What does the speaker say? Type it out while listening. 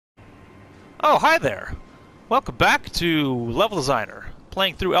Oh, hi there. Welcome back to Level Designer,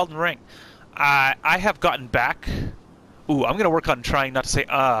 playing through Elden Ring. I have gotten back... Ooh, I'm going to work on trying not to say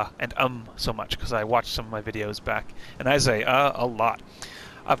and so much, because I watched some of my videos back, and I say a lot.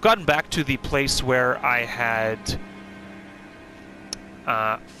 I've gotten back to the place where I had...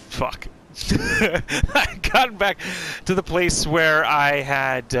 fuck. I've gotten back to the place where I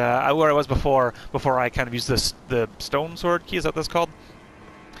had... where I was before I kind of used the stone sword key, is that what that's called?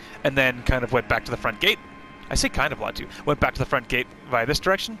 And then kind of went back to the front gate. I say kind of a lot too. Went back to the front gate via this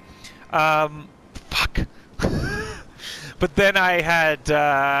direction. Fuck. But then I had...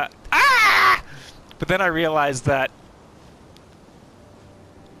 But then I realized that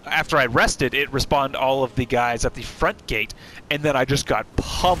after I rested, it respawned all of the guys at the front gate, and then I just got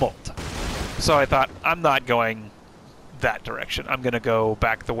pummeled. So I thought, I'm not going that direction. I'm going to go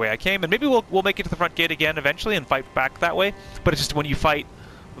back the way I came, and maybe we'll make it to the front gate again eventually and fight back that way. But it's just when you fight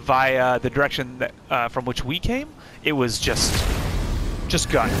via the direction that, from which we came, it was just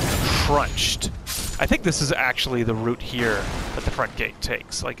got crunched. I think this is actually the route here that the front gate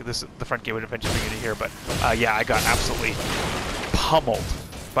takes. Like the front gate would eventually bring you to here, but yeah, I got absolutely pummeled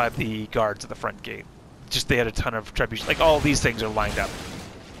by the guards at the front gate. Just they had a ton of trebuchet. Like all these things are lined up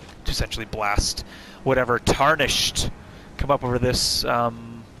to essentially blast whatever tarnished come up over this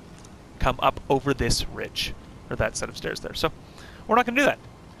ridge or that set of stairs there. So we're not going to do that.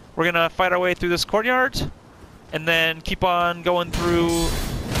 We're going to fight our way through this courtyard, and then keep on going through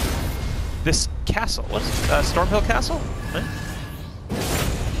this castle. What is it? Stormhill Castle? Right?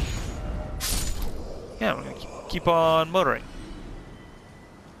 Yeah, we're going to keep on motoring.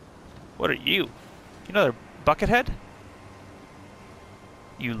 What are you? You know, buckethead?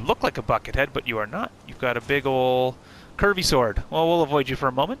 You look like a buckethead, but you are not. You've got a big ol' curvy sword. Well, we'll avoid you for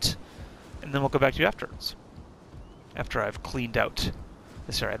a moment, and then we'll go back to you afterwards. After I've cleaned out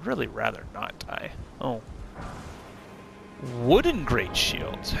this area. I'd really rather not die. Oh. Wooden great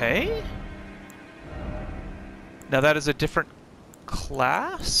shields, hey? Now that is a different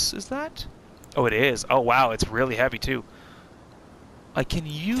class, is that? Oh, it is. Oh, wow, it's really heavy, too. I can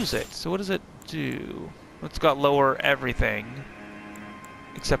use it. So what does it do? It's got lower everything.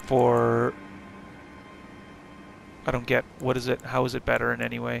 Except for... I don't get... What is it? How is it better in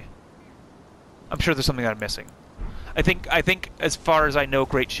any way? I'm sure there's something that I'm missing. I think as far as I know,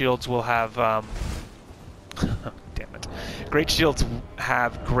 great shields will have... damn it. Great shields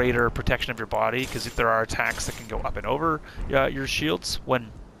have greater protection of your body, because if there are attacks that can go up and over your shields when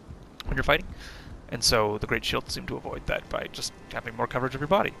you're fighting. And so the great shields seem to avoid that by just having more coverage of your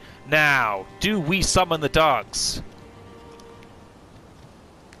body. Now, do we summon the dogs?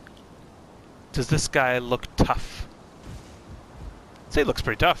 Does this guy look tough? I'd say he looks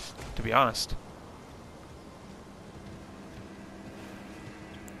pretty tough, to be honest.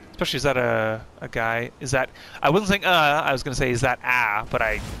 Especially, is that a guy? Is that... I wasn't saying I was going to say, is that but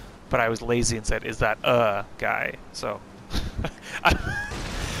I was lazy and said, is that a guy? So,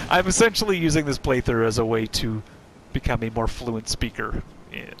 I'm essentially using this playthrough as a way to become a more fluent speaker.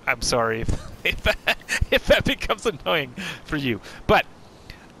 I'm sorry if that becomes annoying for you. But,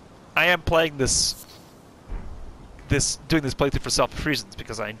 I am playing doing this playthrough for selfish reasons,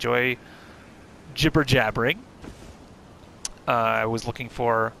 because I enjoy jibber-jabbering. I was looking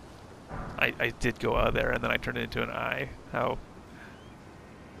for... I did go there, and then I turned it into an I. How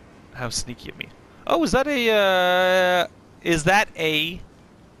sneaky of me. Oh, is that a...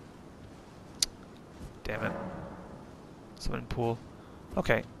 Damn it. Summoning pool.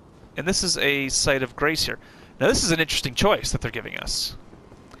 Okay. And this is a site of grace here. Now, this is an interesting choice that they're giving us.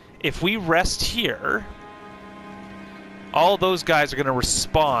 If we rest here, all those guys are going to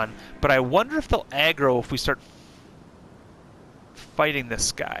respawn, but I wonder if they'll aggro if we start fighting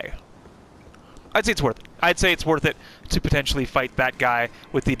this guy. I'd say it's worth it. I'd say it's worth it to potentially fight that guy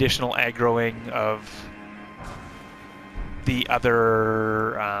with the additional aggroing of the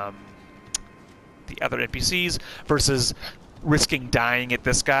other NPCs versus risking dying at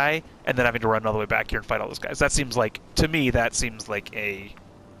this guy and then having to run all the way back here and fight all those guys. That seems like, to me, that seems like a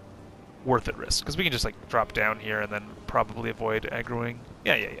worth it risk, because we can just like drop down here and then probably avoid aggroing.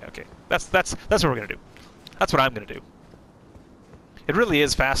 Yeah, okay. That's what we're gonna do. That's what I'm gonna do. It really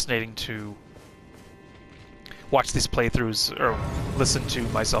is fascinating to watch these playthroughs, or listen to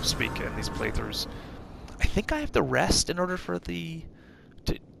myself speak in these playthroughs. I think I have to rest in order for the...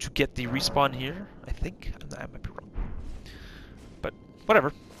 to get the respawn here, I think. I might be wrong. But,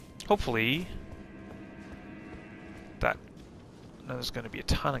 whatever. Hopefully... that... Now there's going to be a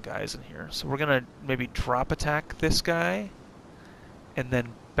ton of guys in here. So we're going to maybe drop attack this guy, and then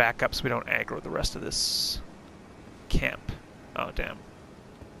back up so we don't aggro the rest of this camp. Oh, damn.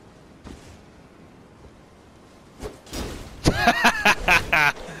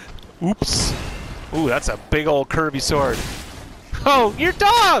 Oops. Ooh, that's a big old curvy sword. Oh, your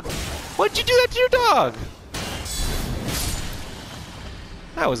dog! Why'd you do that to your dog?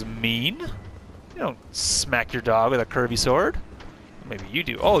 That was mean. You don't smack your dog with a curvy sword. Maybe you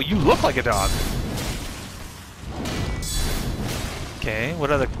do. Oh, you look like a dog. Okay,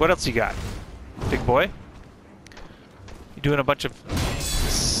 what else you got? Big boy? You doing a bunch of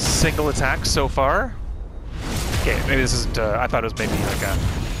single attacks so far? Okay, maybe this isn't, I thought it was maybe like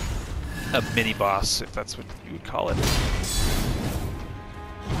a mini-boss, if that's what you would call it.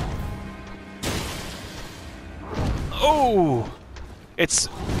 Oh! It's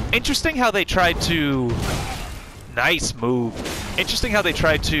interesting how they tried to... Nice move. Interesting how they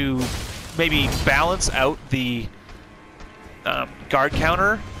tried to maybe balance out the guard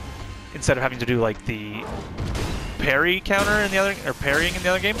counter instead of having to do like the parry counter in the other, or parrying in the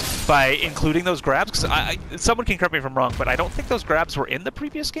other games, by including those grabs. Because someone can correct me if I'm wrong, but I don't think those grabs were in the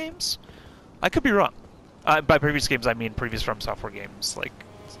previous games. I could be wrong. By previous games, I mean previous From Software games like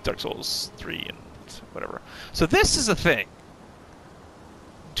Dark Souls 3 and whatever. So this is a thing.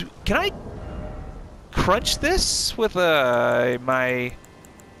 Can I crunch this with my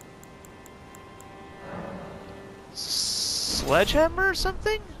sledgehammer or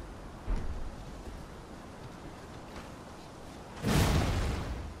something?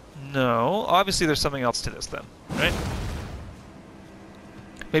 No. Obviously there's something else to this then, right?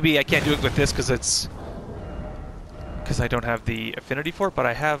 Maybe I can't do it with this because I don't have the affinity for it, but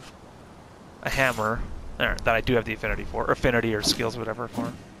I have a hammer that I do have the affinity for, or affinity or skills, whatever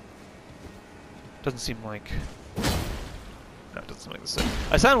for. Doesn't seem like... No, it doesn't seem like this.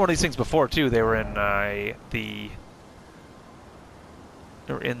 I found one of these things before too. They were in damn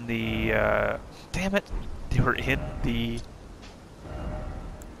it! They were in the...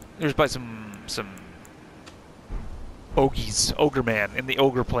 There's by some Ogre Man in the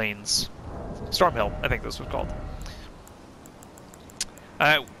Ogre Plains. Stormhill, I think this was called.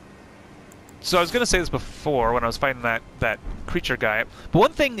 So I was going to say this before when I was fighting that creature guy. But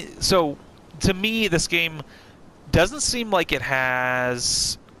one thing, so to me, this game doesn't seem like it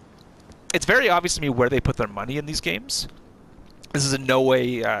has... It's very obvious to me where they put their money in these games. This is in no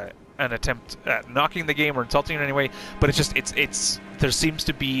way an attempt at knocking the game or insulting it in any way, but it's just, there seems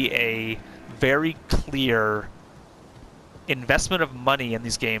to be a very clear investment of money in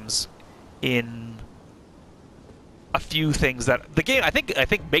these games in a few things that the game, I think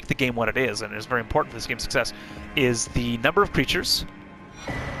make the game what it is, and is very important for this game's success, is the number of creatures.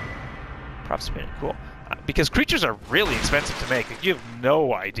 Props to me, cool. Because creatures are really expensive to make. You have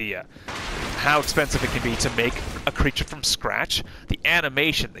no idea how expensive it can be to make a creature from scratch. The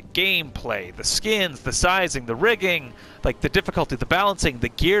animation, the gameplay, the skins, the sizing, the rigging, like the difficulty, the balancing, the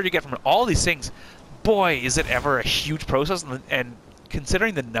gear you get from it, all these things. Boy, is it ever a huge process. And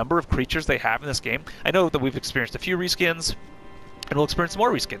considering the number of creatures they have in this game, I know that we've experienced a few reskins, and we'll experience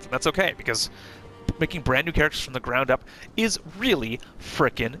more reskins, and that's okay, because making brand new characters from the ground up is really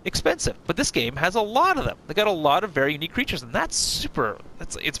frickin' expensive. But this game has a lot of them. They got a lot of very unique creatures, and that's super...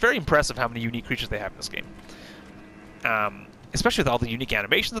 It's very impressive how many unique creatures they have in this game. Especially with all the unique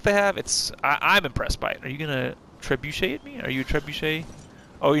animations that they have. I'm impressed by it. Are you gonna trebuchet at me? Are you a trebuchet?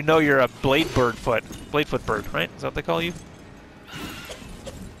 Oh, you know you're a Bladefoot bird, right? Is that what they call you?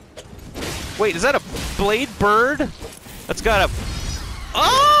 Wait, is that a blade bird? That's got a...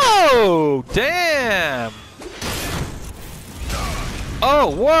 Oh, damn! Oh,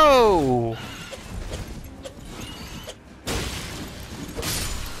 whoa!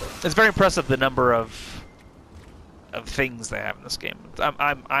 It's very impressive the number of things they have in this game.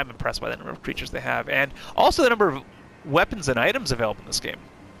 I'm impressed by the number of creatures they have, and also the number of weapons and items available in this game.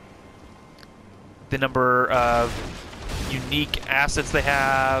 The number of unique assets they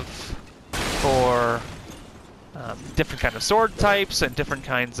have for different kind of sword types and different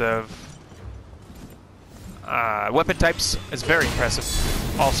kinds of weapon types is very impressive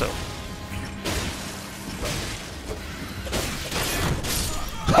also.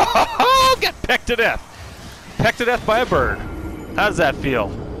 Get pecked to death! Pecked to death by a bird. How does that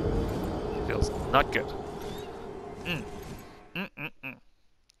feel? It feels not good.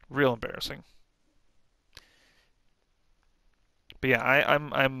 Real embarrassing. But yeah,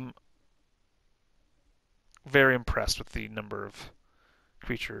 I'm very impressed with the number of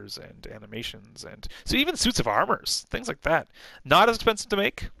creatures and animations, and so even suits of armors, things like that. Not as expensive to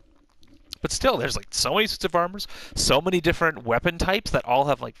make, but still, there's like so many suits of armors, so many different weapon types that all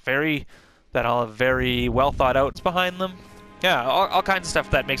have like very well thought outs behind them. Yeah, all kinds of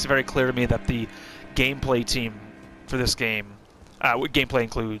stuff that makes it very clear to me that the gameplay team for this game, gameplay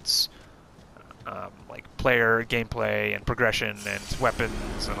includes like player gameplay and progression and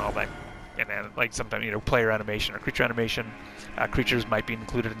weapons and all that, and then like sometimes player animation or creature animation. Creatures might be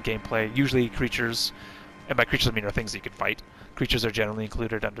included in gameplay. Usually creatures, and by creatures I mean are things that you can fight. Creatures are generally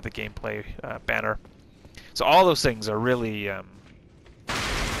included under the gameplay banner. So all those things are really have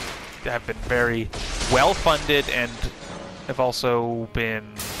been very well funded and have also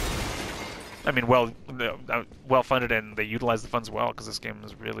been, I mean, well funded, and they utilize the funds well because this game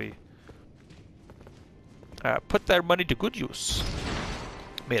has really put their money to good use.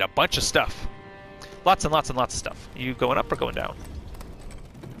 Made a bunch of stuff, lots and lots and lots of stuff. You going up or going down?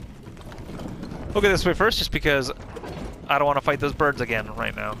 We'll go this way first, just because I don't want to fight those birds again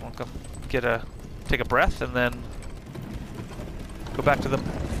right now. I'll go take a breath and then go back to them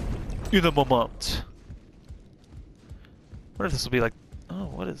in a moment. I wonder if this will be like, oh,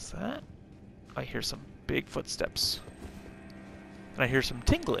 what is that? I hear some big footsteps. And I hear some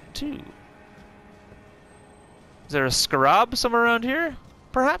tingling, too. Is there a scarab somewhere around here,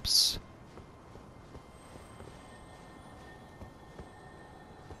 perhaps?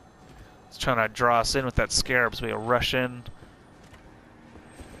 It's trying to draw us in with that scarab, so we gotta rush in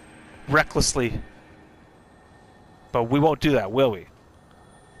recklessly. But we won't do that, will we?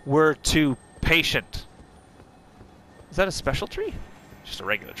 We're too patient. Is that a special tree? Just a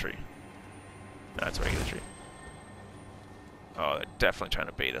regular tree. No, it's a regular tree. Oh, they're definitely trying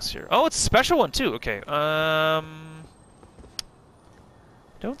to bait us here. Oh, it's a special one too. Okay.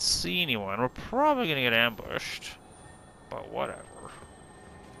 Don't see anyone. We're probably gonna get ambushed. But whatever.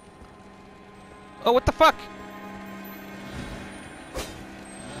 Oh, what the fuck?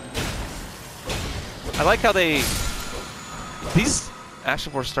 I like how these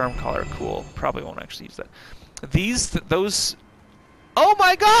Action Force Stormcaller are cool. Probably won't actually use that. Those. Oh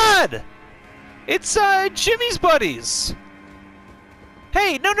my God! It's Jimmy's buddies.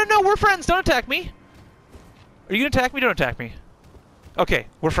 Hey, no, we're friends. Don't attack me. Are you gonna attack me? Don't attack me. Okay,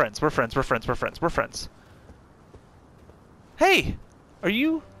 we're friends. We're friends. Hey, are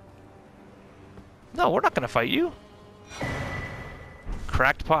you? No, we're not gonna fight you.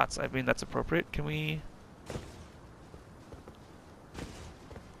 Cracked pots. I mean, that's appropriate. Can we?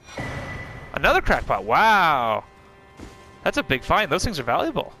 Another crackpot. Wow. That's a big find. Those things are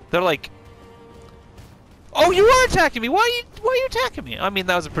valuable. They're like... Oh, you are attacking me! Why are you attacking me? I mean,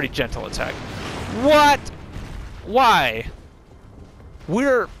 that was a pretty gentle attack. What? Why?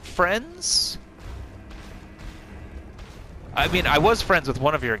 We're friends? I mean, I was friends with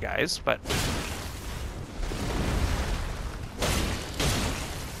one of your guys, but...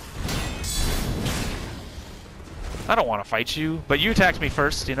 I don't want to fight you, but you attacked me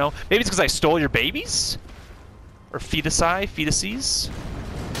first, you know? Maybe it's because I stole your babies? Or fetuses?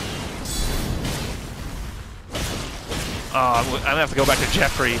 I'm going to have to go back to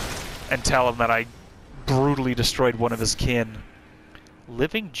Jeffrey and tell him that I brutally destroyed one of his kin.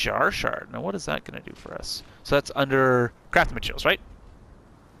 Living jar shard. Now what is that going to do for us? So that's under crafting materials, right?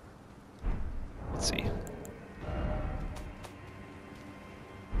 Let's see.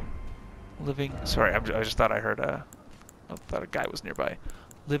 Living... Sorry, I just thought I heard I thought a guy was nearby.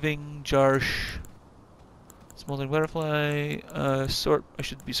 Living jar... Smoldering butterfly... sort... I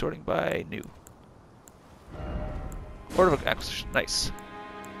should be sorting by new. Order of acquisition. Nice.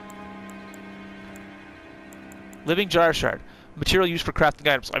 Living jar shard. Material used for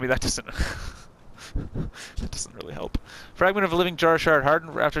crafting items. I mean, that doesn't... that doesn't really help. Fragment of a living jar shard.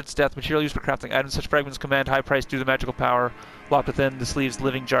 Hardened after its death. Material used for crafting items. Such fragments command high price due to magical power. Locked within the sleeves,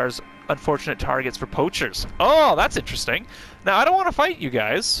 living jars. Unfortunate targets for poachers. Oh, that's interesting. Now, I don't want to fight you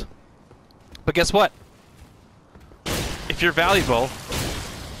guys. But guess what? If you're valuable,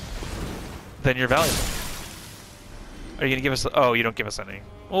 then you're valuable. Are you going to give us... Oh, you don't give us any.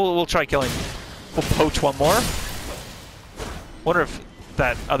 We'll try killing... We'll poach one more. Wonder if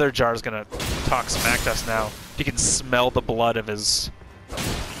that other jar is going to talk smack to us now. You can smell the blood of his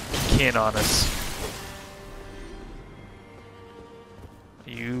kin on us.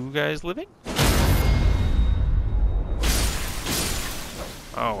 You guys living?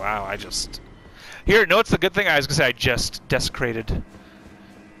 Oh, wow, I just... Here, no, it's the good thing. I was going to say I just desecrated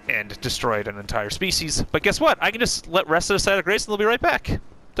and destroyed an entire species. But guess what? I can just let rest of the side of grace and they'll be right back.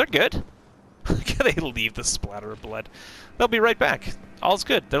 They're good. They leave the splatter of blood. They'll be right back. All's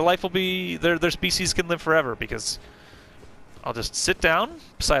good. Their life will be... Their species can live forever because I'll just sit down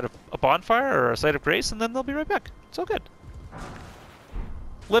beside a bonfire or a site of grace and then they'll be right back. It's all good.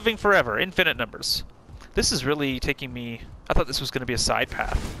 Living forever. Infinite numbers. This is really taking me... I thought this was going to be a side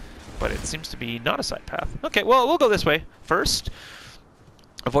path, but it seems to be not a side path. Okay, well, we'll go this way first.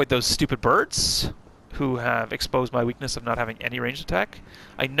 Avoid those stupid birds. who have exposed my weakness of not having any ranged attack.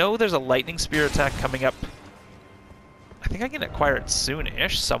 I know there's a lightning spear attack coming up. I think I can acquire it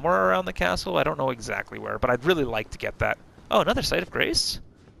soon-ish, somewhere around the castle. I don't know exactly where, but I'd really like to get that. Oh, another Site of Grace?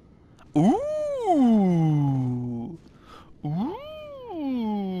 Ooh!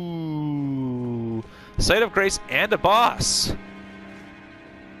 Ooh! Site of Grace and a boss.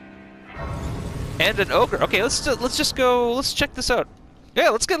 And an ogre. Okay, let's just go. Let's check this out. Yeah,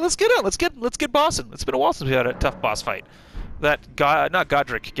 let's get out. Let's get bossing. It's been a while since we had a tough boss fight. Not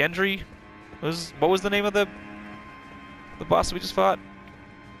Godrick, Gendry. What was the name of the boss we just fought?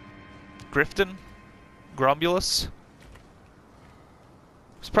 Grifton, Grombulus.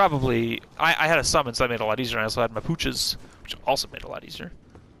 It's probably I had a summon, so that made it a lot easier. And I also had my pooches, which also made it a lot easier.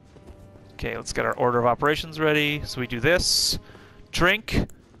 Okay, let's get our order of operations ready. So we do this: drink,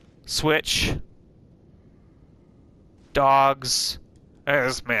 switch, dogs.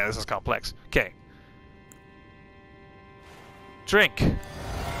 Man, this is complex. Okay. Drink.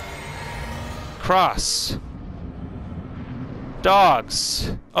 Cross.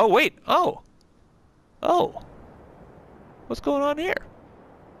 Dogs. Oh, wait. Oh. Oh. What's going on here?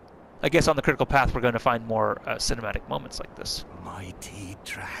 I guess on the critical path we're going to find more cinematic moments like this. Mighty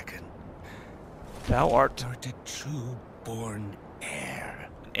dragon. Thou art the true born heir.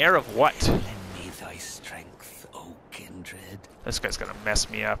 an heir of what? Lend me thy strength, O kindred. This guy's gonna mess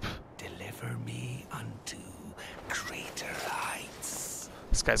me up. Deliver me unto greater heights.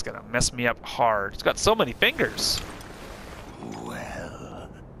 This guy's gonna mess me up hard. He's got so many fingers. Well.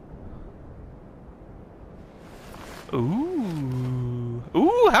 Ooh.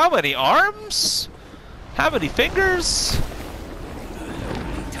 Ooh, how many arms? How many fingers?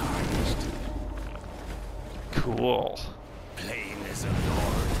 Lonely tarnished. Cool. Plain as a lord.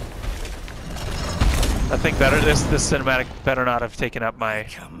 I think better this cinematic better not have taken up my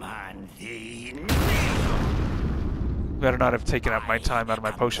Command thee. better not have taken up my time out of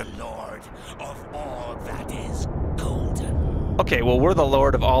my potion. The lord of all that is golden. Okay, well we're the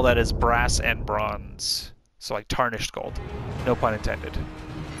lord of all that is brass and bronze. So like tarnished gold. No pun intended.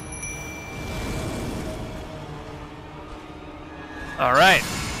 Alright.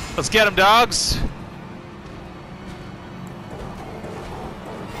 Let's get him, dogs.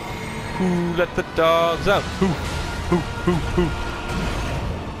 Who let the dogs out? Who?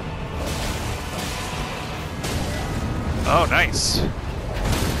 Oh, nice.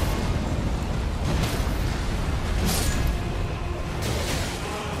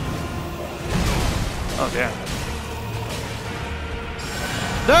 Oh, damn.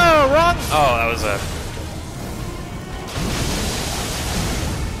 No, wrong! Oh, that was a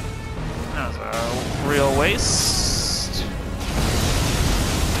real waste.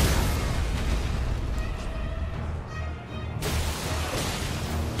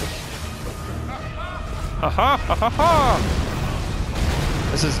 Ha ha.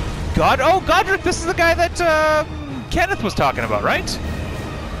 This is Godrick, this is the guy that Kenneth was talking about, right?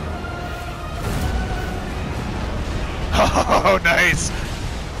 Oh, nice.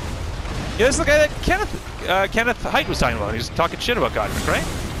 Yeah, this is the guy that Kenneth Haidt was talking about. He was talking shit about Godrick, right?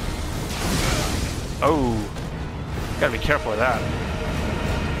 Oh, gotta be careful with that.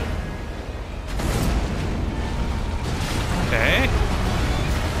 Okay,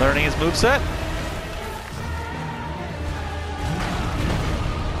 learning his moveset.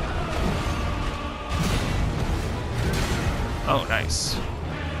 Oh, nice.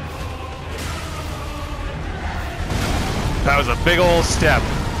 That was a big old step.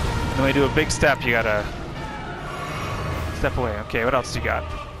 When you do a big step, you gotta step away. Okay, what else do you got?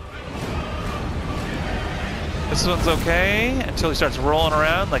 This one's okay until he starts rolling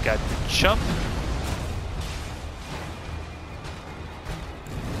around like a chump.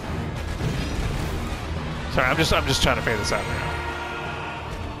 Sorry, I'm just trying to figure this out right now.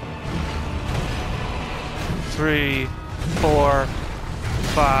 3, 4,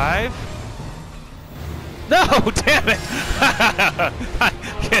 5. No, damn it!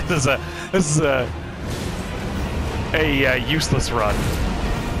 This is a useless run.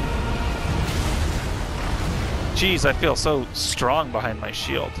 Jeez, I feel so strong behind my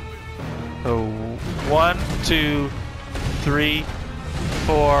shield. So 1, 2, 3,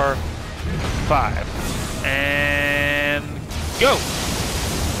 4, 5, and go.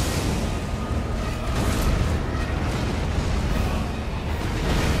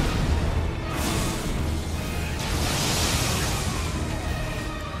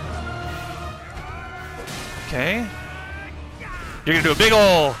 Okay. You're gonna do a big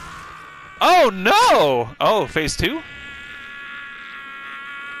ol'... Oh no! Oh, phase 2? You're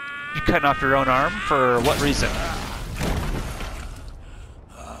cutting off your own arm? For what reason?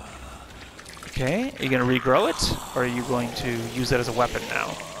 Okay, are you going to regrow it, or are you going to use it as a weapon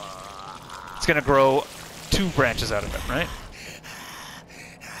now? It's going to grow 2 branches out of it, right?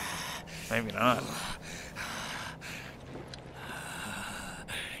 Maybe not.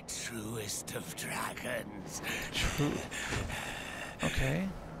 Truest of dragons. True. Okay.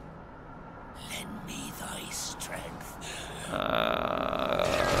 Lend me thy strength.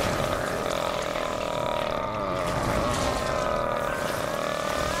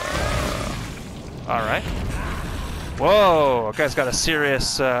 Alright. Whoa, that guy's got a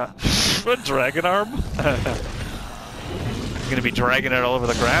serious dragon arm. Gonna be dragging it all over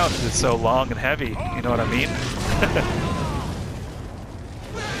the ground because it's so long and heavy. You know what I mean?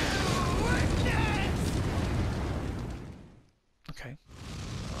 Okay.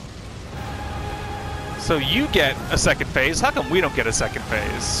 So you get a second phase. How come we don't get a second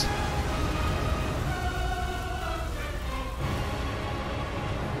phase?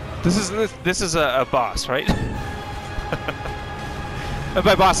 This is a boss, right? And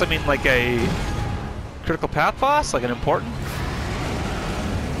by boss I mean like a critical path boss, like an important.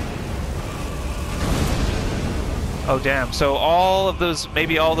 Oh damn! So all of those,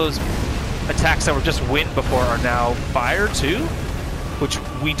 maybe all those attacks that were just wind before are now fire too, which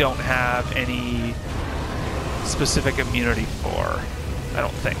we don't have any specific immunity for. I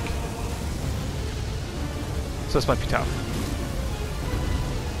don't think. So this might be tough.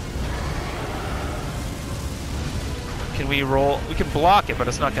 Can we roll? We can block it, but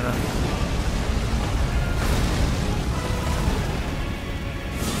it's not gonna.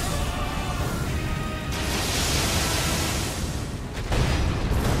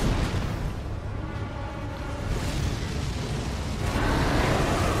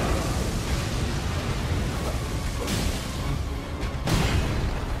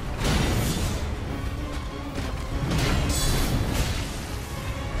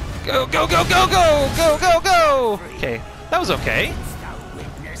 Go, go, go, go, go, go, go, go! Okay, that was okay.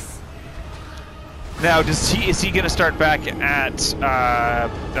 Now, is he gonna start back at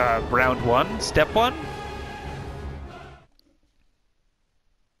round 1, step 1?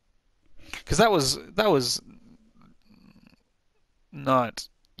 Because that was not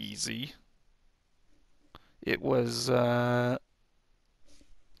easy. It was I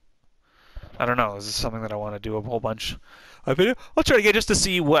don't know. This is something that I want to do a whole bunch. I'll try to get just to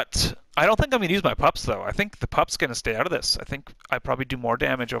see what. I don't think I'm gonna use my pups though. I think the pup's gonna stay out of this. I think I probably do more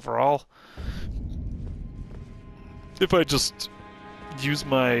damage overall if I just use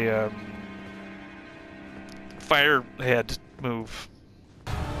my fire head move.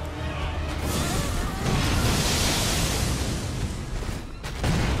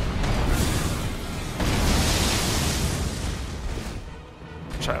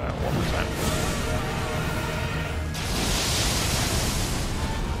 Try that one more time.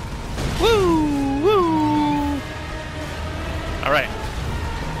 Woo! Woo! All right.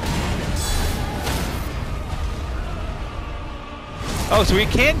 Oh, so we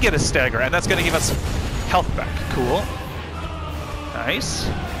can get a stagger, and that's going to give us health back. Cool. Nice.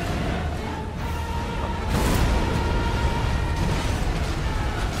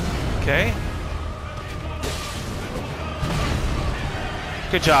 Okay.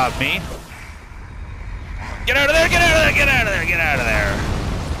 Good job, me. Get out of there! Get out of there! Get out of there! Get out of there!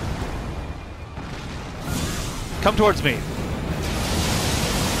 Come towards me.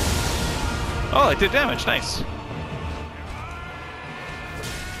 Oh, it did damage. Nice.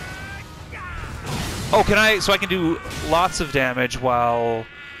 Oh, can I? So I can do lots of damage while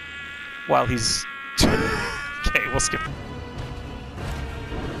he's. Okay, we'll skip.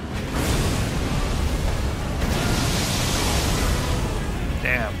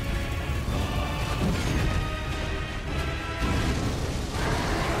 Damn.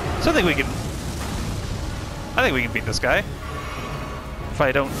 So I think we can beat this guy. If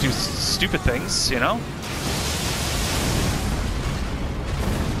I don't do stupid things, you know?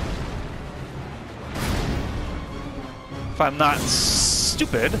 If I'm not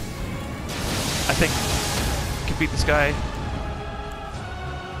stupid, I think I can beat this guy.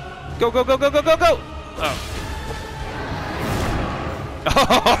 Go, go, go, go, go, go, go! Oh.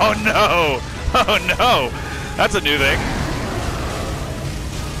 Oh no! Oh no! That's a new thing.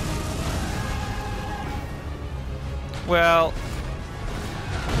 Well,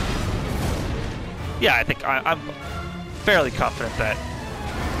 yeah, I think I'm fairly confident that.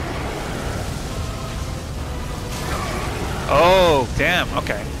 Oh, damn.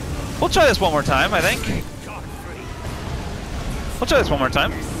 Okay, we'll try this one more time. I think we'll try this one more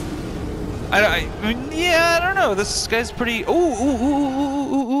time. I mean, yeah, I don't know. This guy's pretty. Ooh, ooh, ooh, ooh,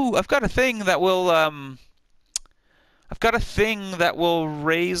 ooh, ooh, ooh. I've got a thing that will. I've got a thing that will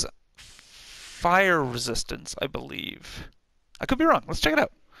raise fire resistance, I believe. I could be wrong. Let's check it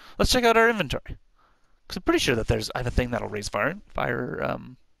out. Let's check out our inventory. Because I'm pretty sure that I have a thing that'll raise fire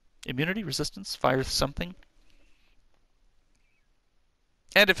immunity, resistance, fire something.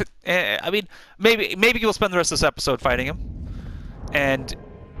 And if I mean, maybe we'll spend the rest of this episode fighting him. And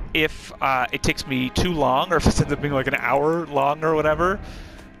if it takes me too long, or if it ends up being like an hour long or whatever,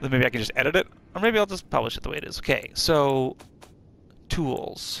 then maybe I can just edit it. Or maybe I'll just publish it the way it is. Okay, so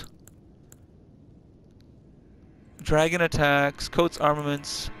tools. Dragon attacks, coats,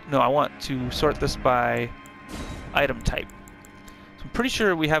 armaments. No, I want to sort this by item type. So I'm pretty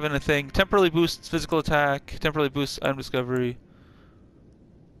sure we have anything. Temporarily boosts physical attack, temporarily boosts item discovery.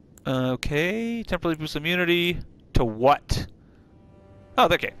 Okay, temporarily boosts immunity. To what? Oh,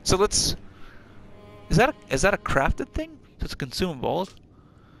 okay. So let's... Is that a crafted thing? It's a consumable.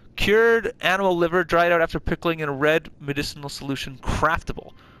 Cured animal liver dried out after pickling in a red medicinal solution.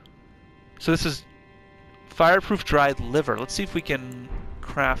 Craftable. So this is fireproof dried liver. Let's see if we can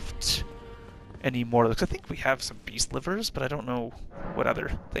craft any more. Because I think we have some beast livers, but I don't know what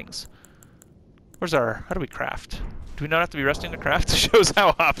other things. Where's our... How do we craft? Do we not have to be resting to craft? It shows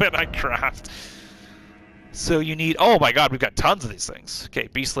how often I craft. So you need... Oh my god, we've got tons of these things. Okay,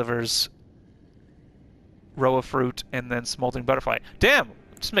 beast livers, row of fruit, and then smoldering butterfly. Damn!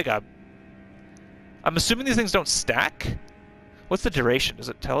 Just make a... I'm assuming these things don't stack? What's the duration? Does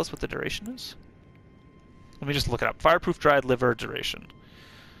it tell us what the duration is? Let me just look it up. Fireproof dried liver duration.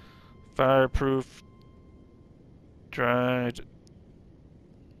 Fireproof dried...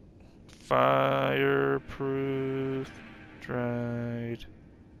 Fireproof dried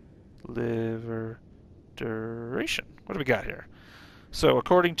liver duration. What do we got here? So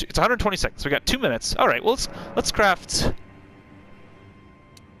according to... It's 120 seconds. So we got 2 minutes. Alright, well let's craft...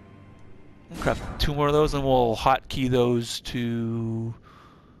 We'll craft 2 more of those and we'll hotkey those to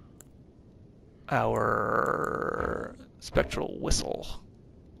our spectral whistle.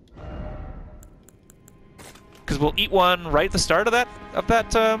 Because we'll eat one right at the start of that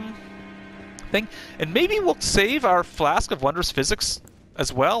thing, and maybe we'll save our flask of wondrous physics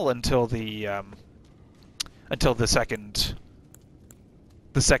as well until the second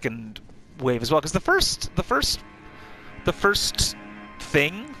wave as well. Because the first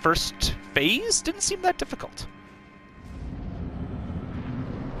phase didn't seem that difficult.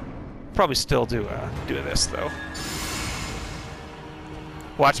 Probably still do this though.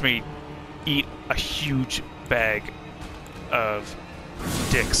 Watch me eat a huge bag of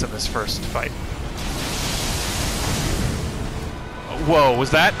dicks in this first fight. Whoa, was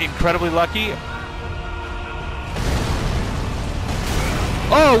that incredibly lucky?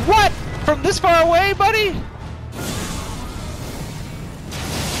 Oh, what? From this far away, buddy?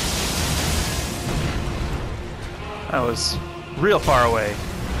 That was real far away.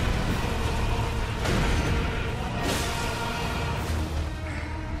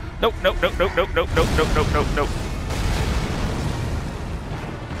 Nope, nope, nope, nope, nope, nope, nope, nope, nope, nope, nope.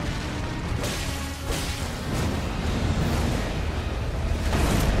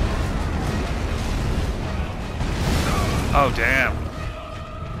 Oh, damn.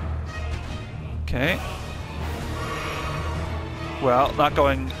 Okay. Well, not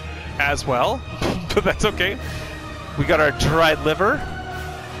going as well, but that's okay. We got our dried liver.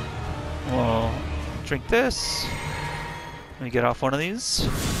 We'll drink this. Let me get off one of these.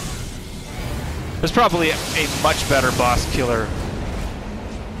 There's probably a much better boss killer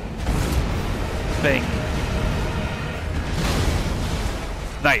thing.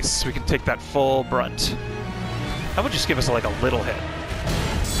 Nice, we can take that full brunt. How about just give us like a little hit?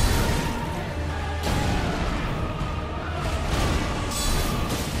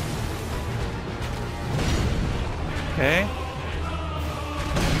 Okay.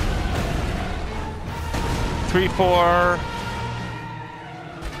 3, 4.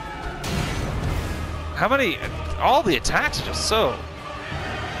 How many? All the attacks are just so.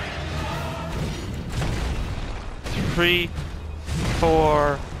 3,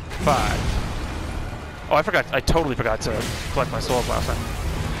 4, 5. Oh, I forgot. I totally forgot to collect my souls last time.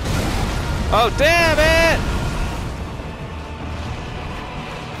 Oh, damn it!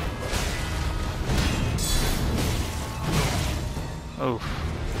 Oh.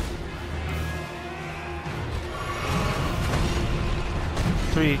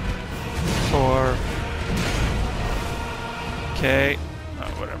 Three, 4. Okay. Oh,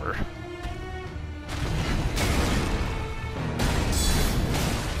 whatever.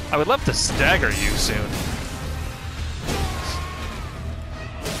 I would love to stagger you soon.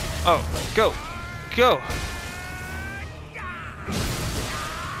 Oh, go! Go!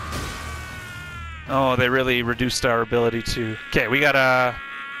 Oh, they really reduced our ability to... Okay, we gotta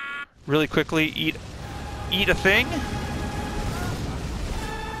really quickly eat a thing.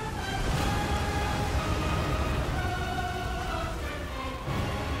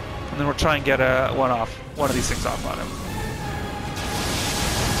 And then we'll try and get one of these things off on him.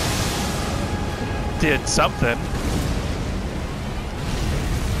 Did something.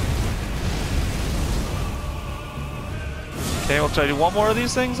 Okay, we'll try to do one more of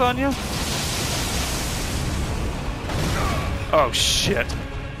these things on you. Oh shit.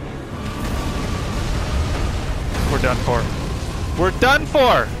 We're done for. We're done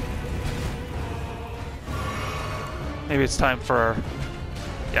for! Maybe it's time for...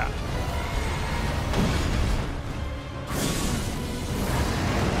 Yeah.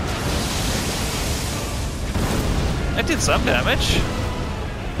 That did some damage.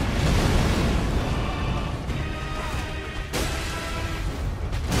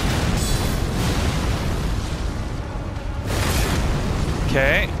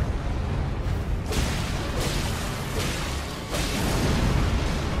 Okay.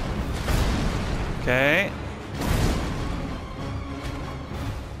 Okay.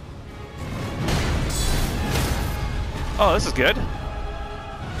 Oh, this is good.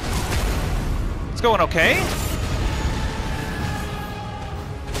 It's going okay.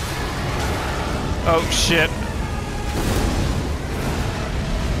 Oh, shit.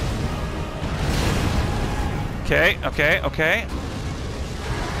 Okay, okay, okay.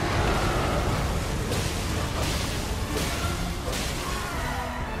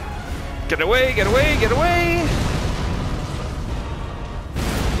 Get away, get away, get away!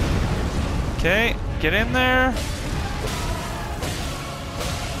 Okay, get in there.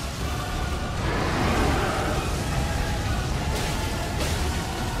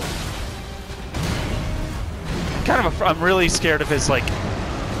 I'm really scared of his, like,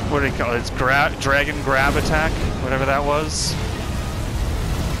 what do you call it? It's dragon grab attack, whatever that was.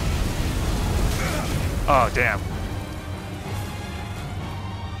 Oh, damn.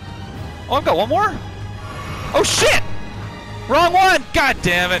 Oh, I've got one more? Oh, shit! Wrong one! God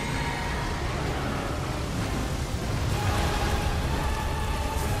damn it!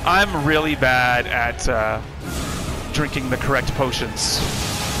 I'm really bad at drinking the correct potions.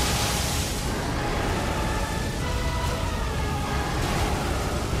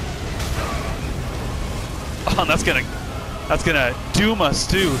 Oh, that's gonna doom us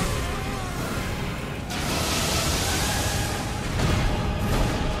too.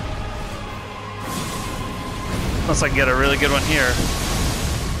 Unless I can get a really good one here.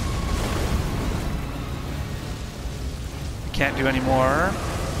 Can't do any more.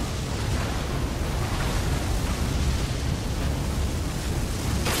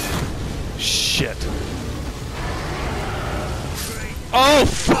 Shit. Oh,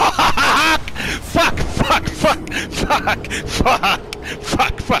 fuck! Fuck, fuck, fuck, fuck, fuck,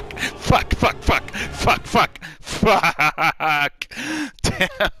 fuck, fuck, fuck, fuck, fuck, fuck, fuck, fuck. Damn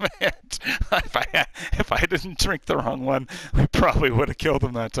it. If I didn't drink the wrong one, we probably would have killed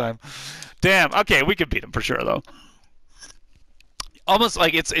him that time. Damn. Okay, we could beat him for sure, though. Almost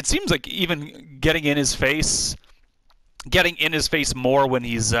like it seems like even getting in his face more when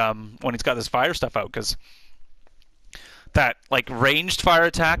he's got this fire stuff out, because that like ranged fire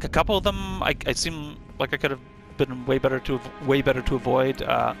attack, a couple of them, I seem like I could have been way better to avoid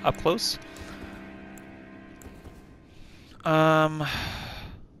up close. Yeah,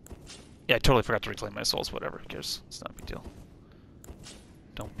 I totally forgot to reclaim my souls. Whatever, who cares? It's not a big deal.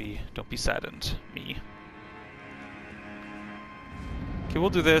 Don't be saddened, me. Okay, we'll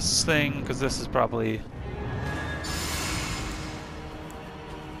do this thing because this is probably.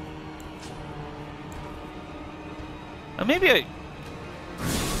 Maybe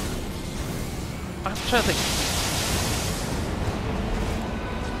I'm trying to think.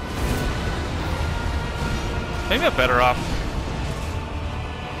 Maybe I'm better off.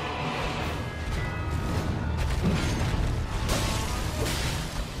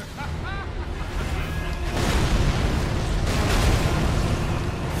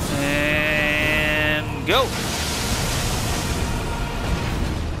 And go.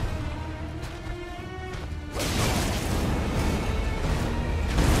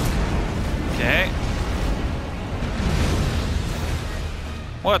 Okay.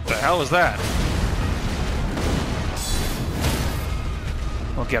 What the hell was that?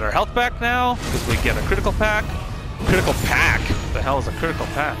 We'll get our health back now, because we get a critical pack. Critical pack? What the hell is a critical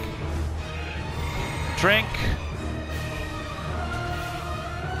pack? Drink.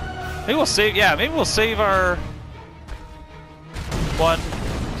 Maybe we'll save, yeah, maybe we'll save our 1,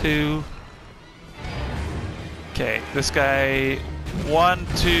 2. Okay, this guy 1,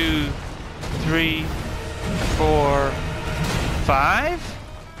 2, 3, 4, 5.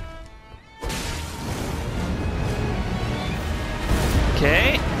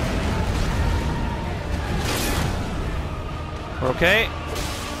 Okay. We're okay.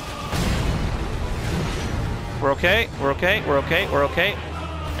 We're okay. We're okay. We're okay. We're okay.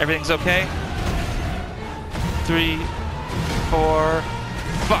 Everything's okay. 3, 4,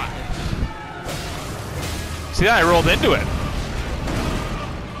 5. See that? I rolled into it.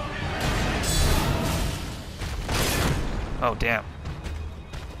 Oh, damn.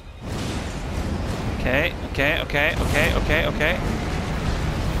 Okay, okay, okay, okay, okay, okay.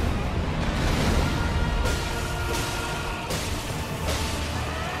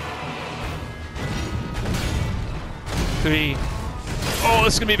 Three. Oh,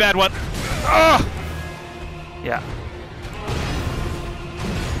 this is gonna be a bad one. Oh! Yeah.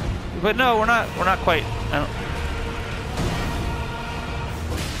 But no, we're not quite. I don't.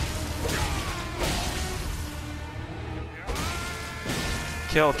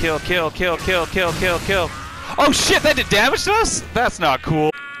 Kill, kill, kill, kill, kill, kill, kill, kill. Oh shit, that did damage to us? That's not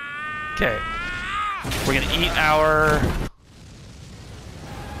cool. Okay. We're gonna eat our...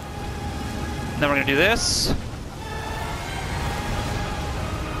 Then we're gonna do this.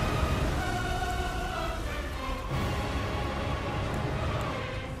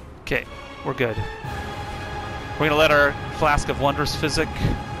 Okay, we're good. We're gonna let our Flask of Wondrous Physic.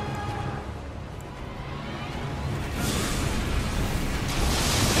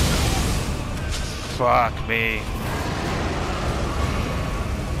 Fuck me.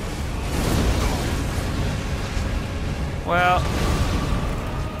 Well.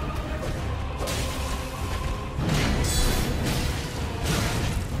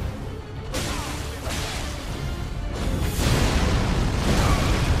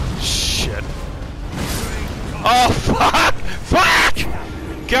 Shit. Oh, fuck! Fuck!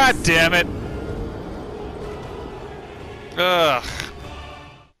 God damn it. Ugh.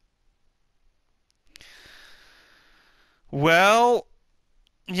 Well,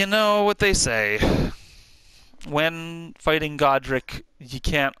 you know what they say. When fighting Godrick, you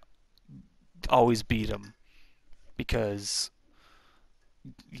can't always beat him. Because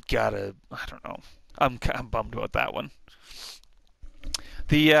you gotta... I don't know. I'm bummed about that one.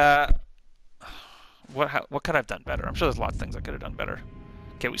 The, what could I have done better? I'm sure there's lots of things I could have done better.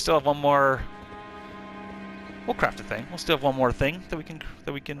 Okay, we still have one more... We'll craft a thing. We'll still have one more thing that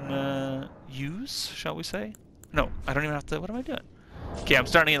we can use, shall we say? No, I don't even have to... What am I doing? Okay, I'm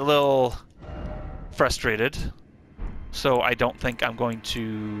starting to get a little frustrated. So I don't think I'm going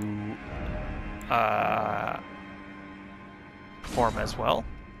to perform as well.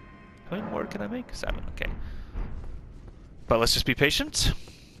 How many more can I make? 7, okay. But let's just be patient.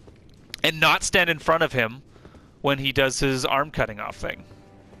 And not stand in front of him when he does his arm cutting off thing.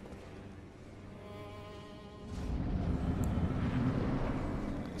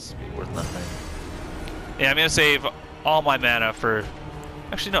 This will be worth nothing. Yeah, I'm gonna save all my mana for...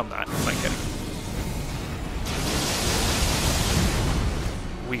 Actually, no, I'm not. I'm not kidding.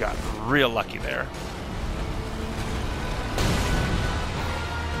 We got real lucky there.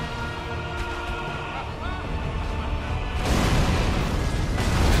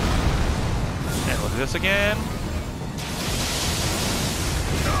 And we'll do this again.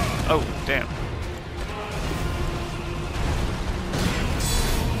 Oh, damn.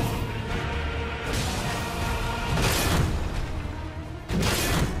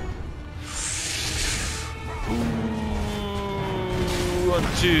 One,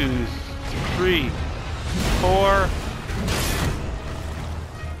 2, 3, 4.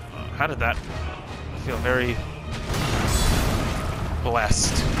 How did that? I feel very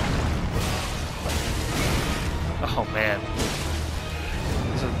blessed. Oh man,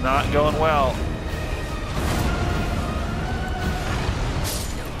 this is not going well.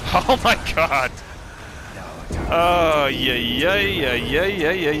 Oh my god. Oh yeah yeah yeah yeah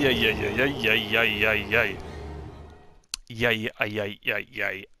yeah yeah yeah yeah yeah yeah yeah yeah yeah. Yay, yay, yay, yay,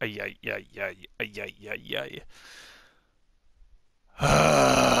 yay, yay, yay, yay, yay, yay.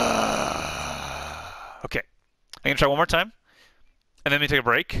 Okay, I'm gonna try one more time, and then we take a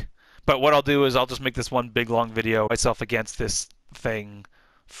break. But what I'll do is I'll just make this one big long video myself against this thing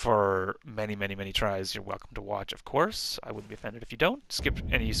for many, many, many tries. You're welcome to watch, of course. I wouldn't be offended if you don't.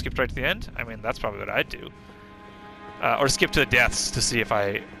 And you skipped right to the end. I mean, that's probably what I'd do. Or skip to the deaths to see if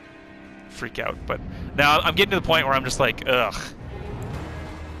I freak out. But now I'm getting to the point where I'm just like, ugh.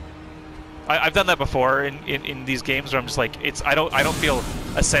 I've done that before in these games where I'm just like, I don't feel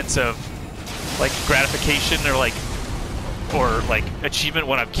a sense of like gratification or like achievement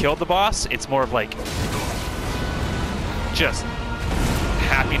when I've killed the boss. It's more of like just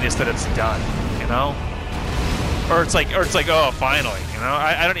happiness that it's done, you know? Or it's like oh, finally, you know?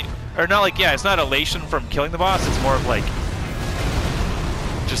 I don't even, or not like, yeah, it's not elation from killing the boss. It's more of like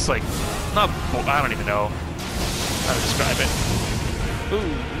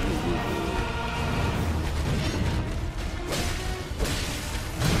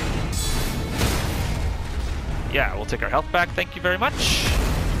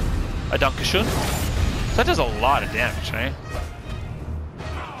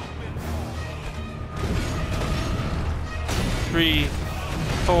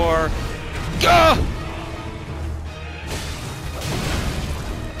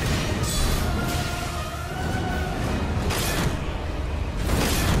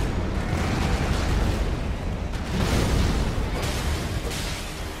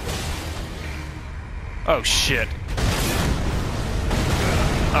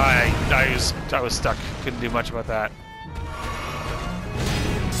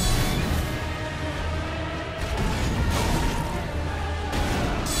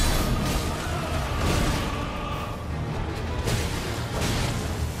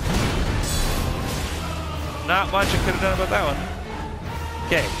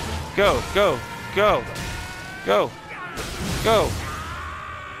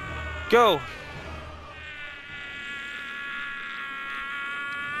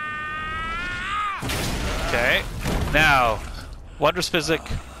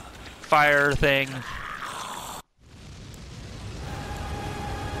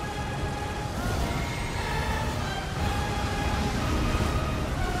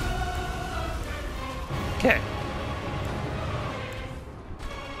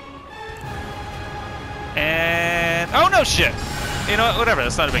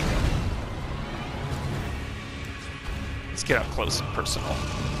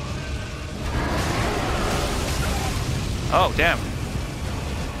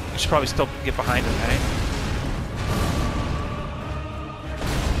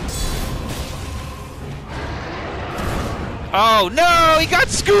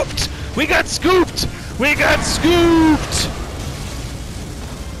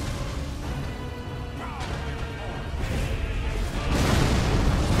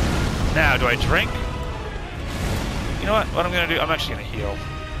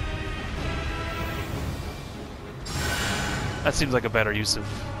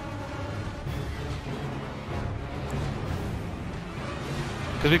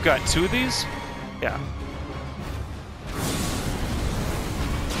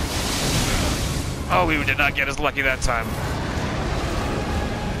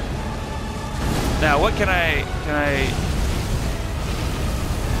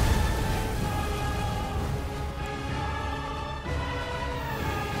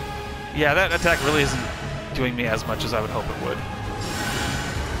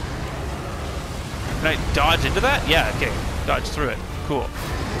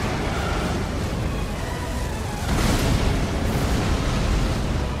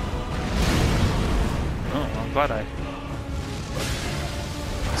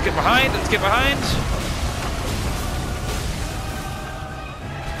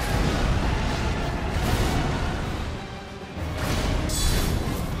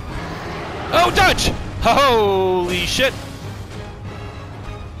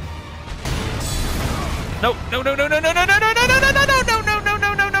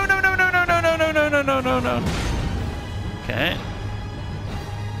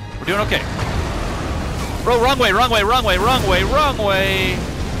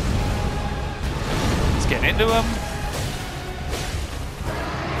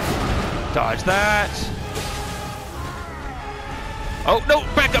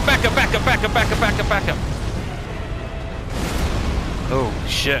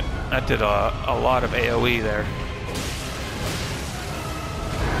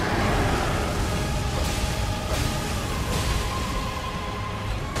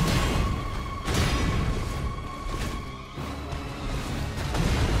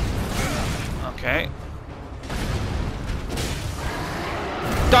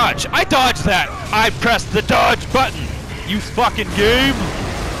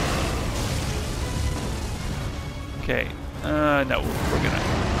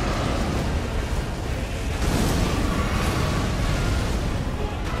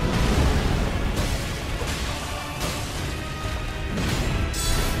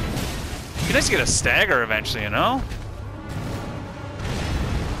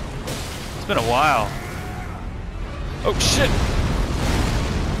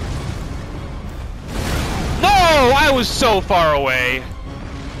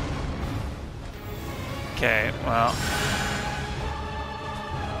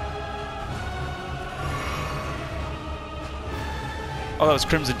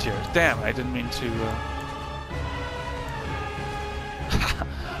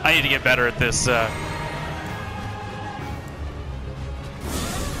I need to get better at this,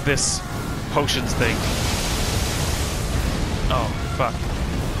 this potions thing. Oh, fuck.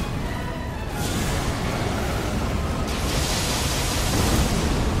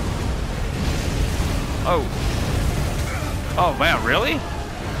 Oh. Oh, man, really?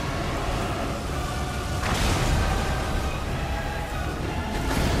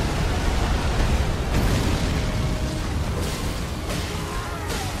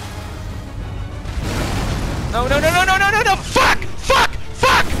 No, no, no, no, no, no, no, no! Fuck! Fuck!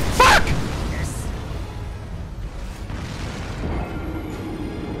 Fuck! Fuck! Yes.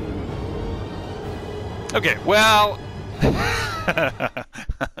 Okay, well... God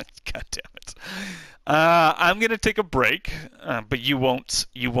damn it. I'm gonna take a break, but you won't,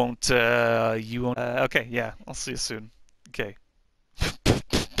 okay, yeah, I'll see you soon. Okay.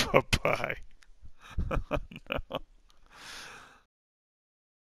 Bye-bye. No.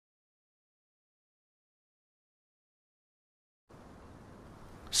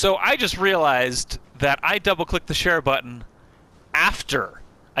 So I just realized that I double-clicked the share button after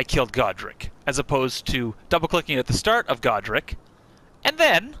I killed Godrick, as opposed to double-clicking at the start of Godrick, and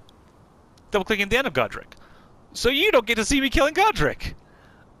then double-clicking at the end of Godrick. So you don't get to see me killing Godrick.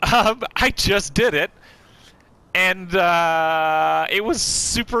 I just did it, and it was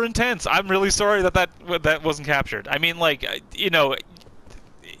super intense. I'm really sorry that wasn't captured. I mean, like, you know,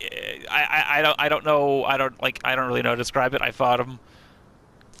 I don't know. I don't really know how to describe it. I fought him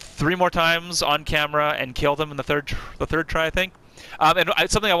 3 more times on camera and killed him in the third try, I think.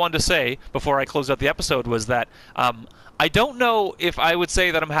 Something I wanted to say before I closed out the episode was that I don't know if I would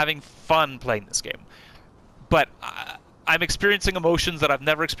say that I'm having fun playing this game, but I'm experiencing emotions that I've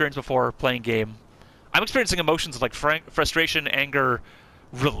never experienced before playing game. I'm experiencing emotions like frustration, anger,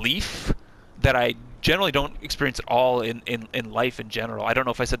 relief that I generally don't experience at all in life in general. I don't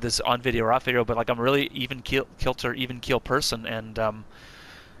know if I said this on video or off video, but like I'm really even keel person, and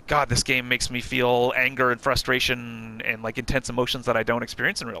God, this game makes me feel anger and frustration and like intense emotions that I don't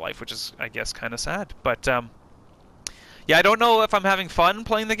experience in real life, which is, I guess, kind of sad. But yeah, I don't know if I'm having fun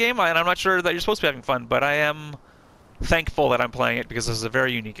playing the game, and I'm not sure that you're supposed to be having fun, but I am thankful that I'm playing it because this is a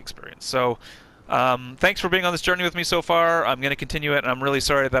very unique experience. So thanks for being on this journey with me so far. I'm going to continue it, and I'm really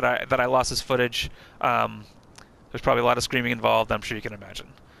sorry that I lost this footage. There's probably a lot of screaming involved, I'm sure you can imagine.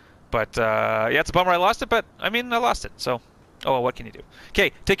 But yeah, it's a bummer I lost it, but I mean, I lost it, so oh well, what can you do?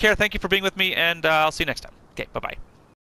 Okay, take care, thank you for being with me, and I'll see you next time. Okay, bye-bye.